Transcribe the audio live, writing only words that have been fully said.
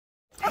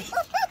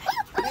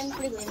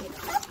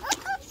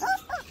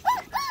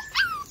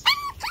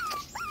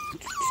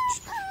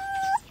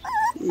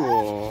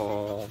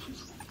Whoa.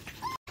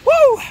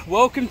 Woo!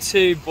 Welcome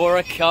to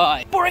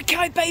Boracay.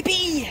 Boracay,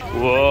 baby!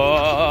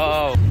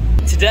 Whoa!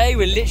 Today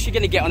we're literally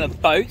going to get on a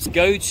boat,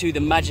 go to the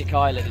Magic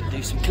Island and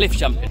do some cliff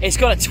jumping. It's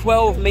got a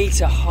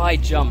 12-meter high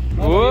jump.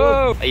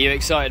 Whoa! Are you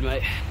excited,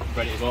 mate?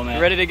 Ready to go, mate.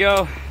 Ready to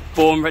go?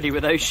 Born ready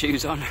with those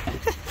shoes on.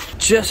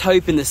 Just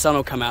hoping the sun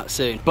will come out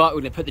soon. But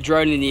we're going to put the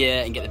drone in the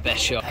air and get the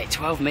best shot. Hey,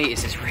 12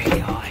 meters is really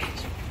high.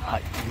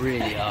 Like,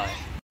 really high.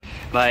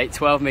 Mate,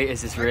 12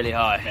 meters is really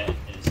high. Okay,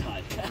 it is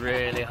high.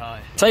 Really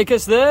high. Take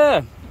us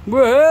there.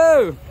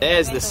 Woohoo!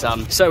 There's the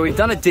sun. So we've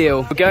done a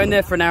deal. We're going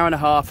there for an hour and a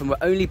half and we're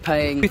only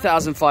paying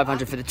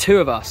 2,500 for the two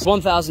of us.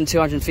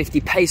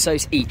 1,250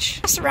 pesos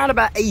each. That's around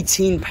about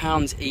 18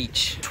 pounds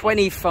each.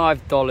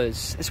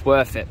 $25. It's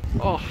worth it.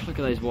 Oh, look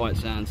at those white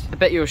sands. I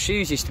bet your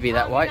shoes used to be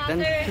that white then,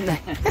 didn't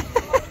they?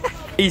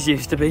 These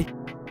used to be.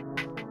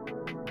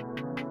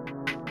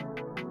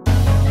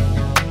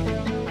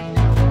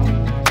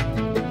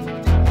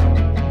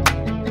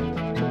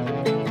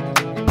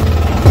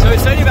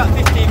 It's only about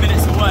 15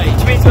 minutes away,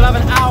 which means we'll have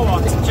an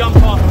hour to jump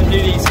off and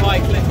do these high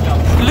cliff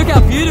jumps. Look how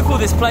beautiful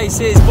this place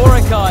is,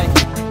 Boracay.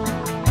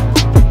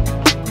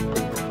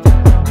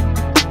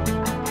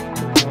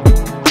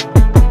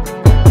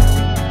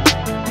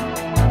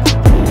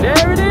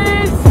 There it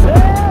is!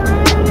 There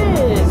it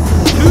is!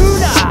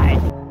 Tonight!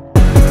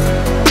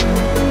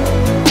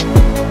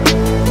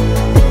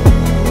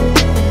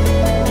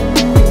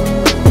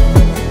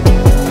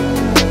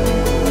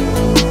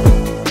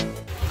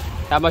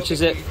 How much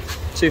is it?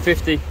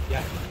 250.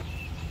 Yeah.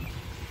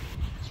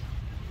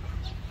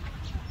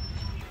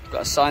 Got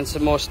to sign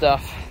some more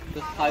stuff.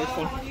 The highest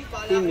one,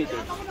 10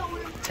 meters.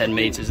 10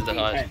 meters at the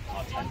highest.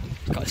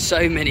 Got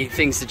so many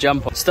things to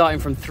jump on.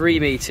 Starting from 3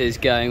 meters,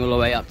 going all the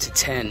way up to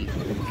 10.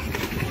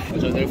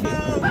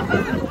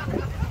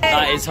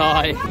 That is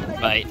high,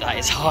 mate. That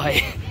is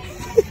high.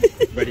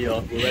 Ready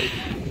up. We're ready.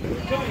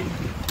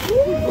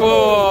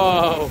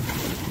 Whoa!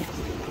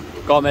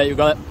 Go on, mate. You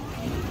got it.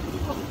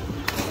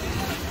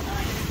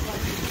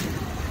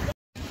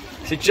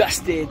 So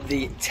just did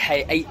the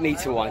 8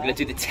 meter one. I'm going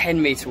to do the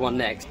 10 meter one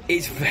next.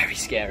 It's very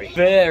scary.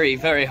 Very,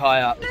 very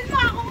high up.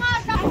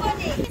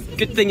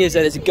 Good thing is that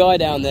there's a guy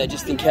down there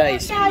just in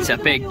case. It's a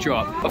big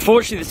drop.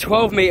 Unfortunately, the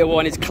 12 meter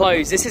one is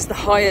closed. This is the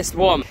highest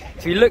one.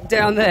 If you look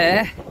down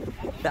there,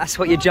 that's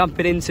what you're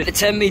jumping into. The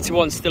 10 meter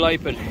one's still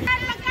open.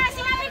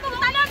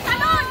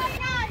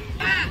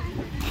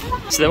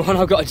 So the one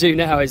I've got to do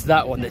now is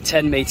that one, the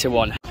 10 meter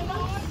one.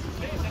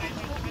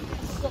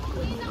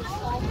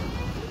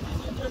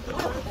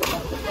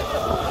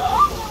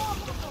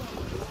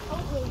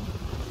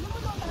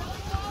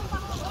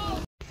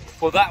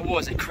 Well, that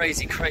was a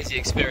crazy, crazy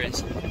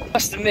experience. I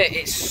must admit,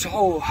 it's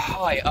so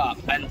high up,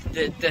 and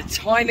the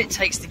time it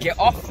takes to get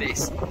off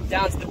this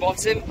down to the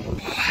bottom,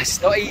 it's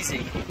not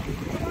easy.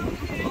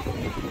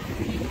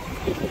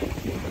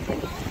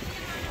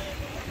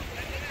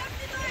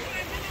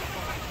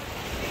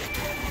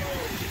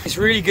 It's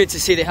really good to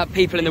see they have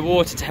people in the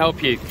water to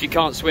help you if you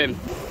can't swim.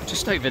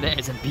 Just over there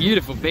is a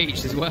beautiful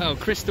beach as well.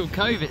 Crystal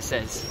Cove, it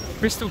says.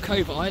 Crystal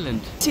Cove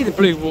Island. See the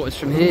blue waters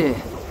from here.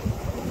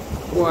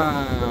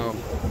 Wow.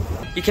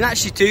 You can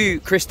actually do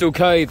Crystal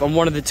Cove on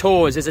one of the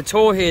tours. There's a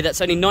tour here that's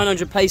only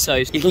 900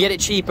 pesos. You can get it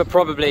cheaper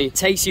probably. It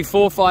takes you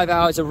 4 or 5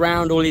 hours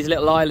around all these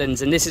little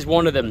islands, and this is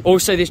one of them.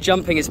 Also, this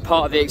jumping is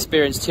part of the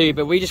experience too,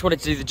 but we just wanted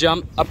to do the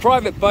jump. A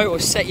private boat will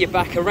set you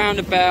back around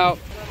about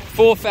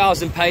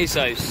 4,000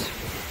 pesos.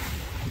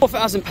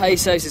 4,000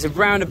 pesos is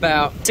around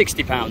about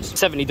 60 pounds,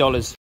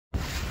 $70.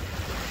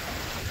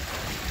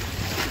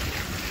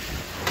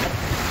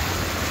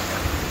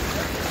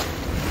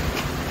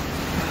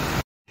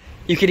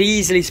 You could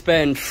easily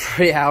spend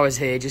 3 hours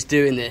here just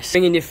doing this.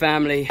 Bring in your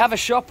family, have a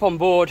shop on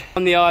board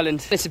on the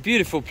island. It's a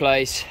beautiful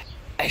place.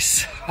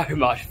 It's so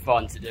much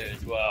fun to do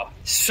as well.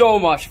 So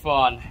much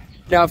fun.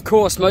 Now, of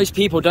course, most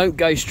people don't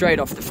go straight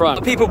off the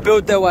front. People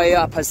build their way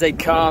up as they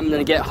come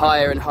and get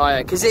higher and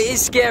higher, because it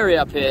is scary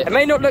up here. It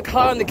may not look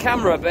high on the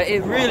camera, but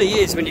it really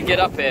is when you get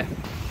up here.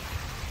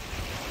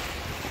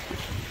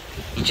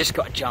 You just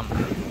got to jump.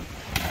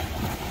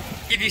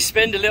 If you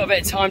spend a little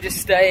bit of time just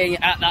staying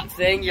at that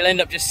thing, you'll end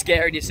up just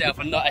scaring yourself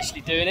and not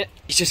actually doing it.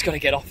 You just got to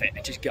get off it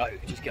and just go,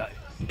 just go.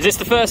 Is this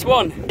the first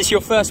one? Is this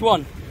your first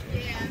one?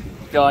 Yeah.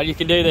 God, you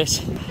can do this.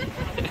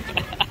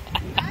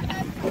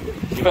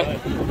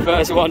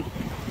 First one.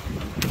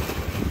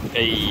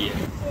 Hey.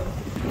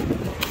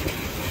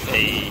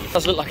 Hey.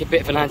 Does look like a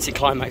bit of an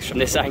anticlimax from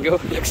this angle.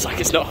 Looks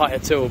like it's not high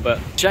at all, but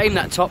shame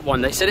that top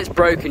one. They said it's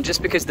broken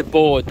just because the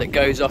board that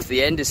goes off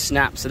the end is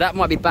snapped, so that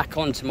might be back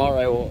on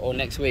tomorrow or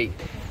next week.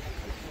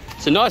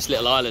 It's a nice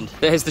little island.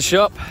 There's the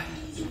shop.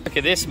 Look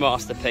at this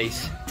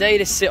masterpiece. Day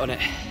to sit on it.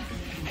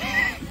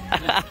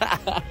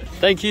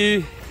 Thank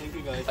you. Thank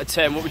you, guys. A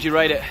 10, what would you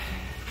rate it?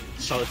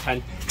 Solid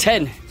 10.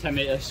 10? 10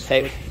 meters.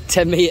 Hey,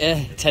 10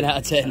 meter, 10 out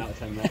of 10. 10 out of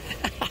 10, mate.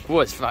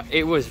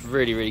 It was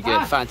really, really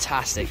good.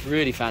 Fantastic,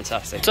 really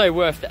fantastic. So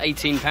worth the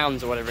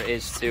 £18 or whatever it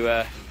is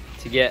to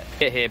to get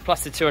here,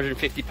 plus the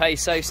 250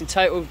 pesos, in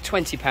total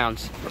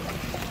 £20.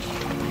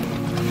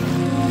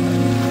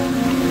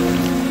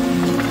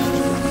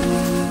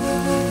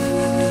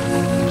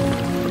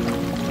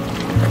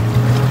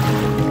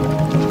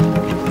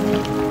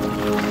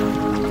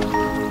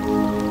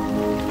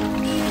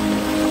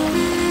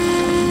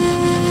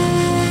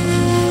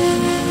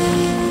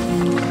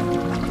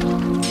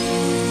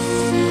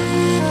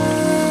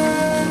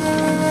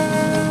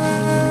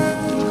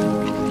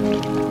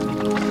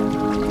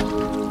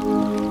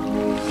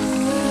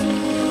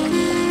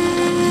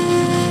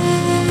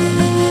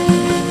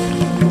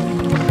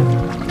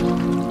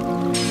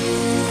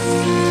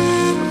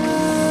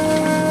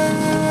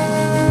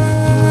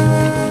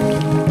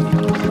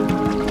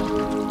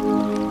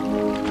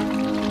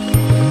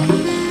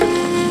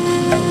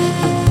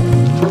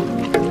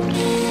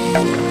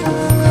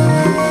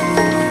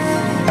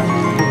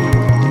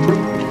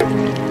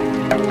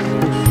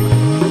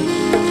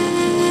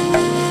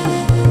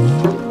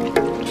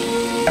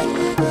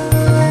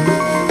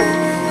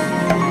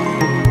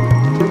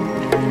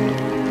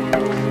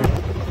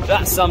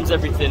 That sums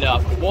everything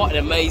up. What an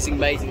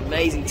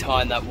amazing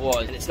time that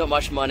was. And it's not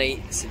much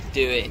money, so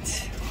do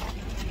it.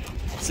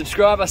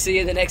 Subscribe, I'll see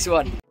you in the next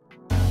one.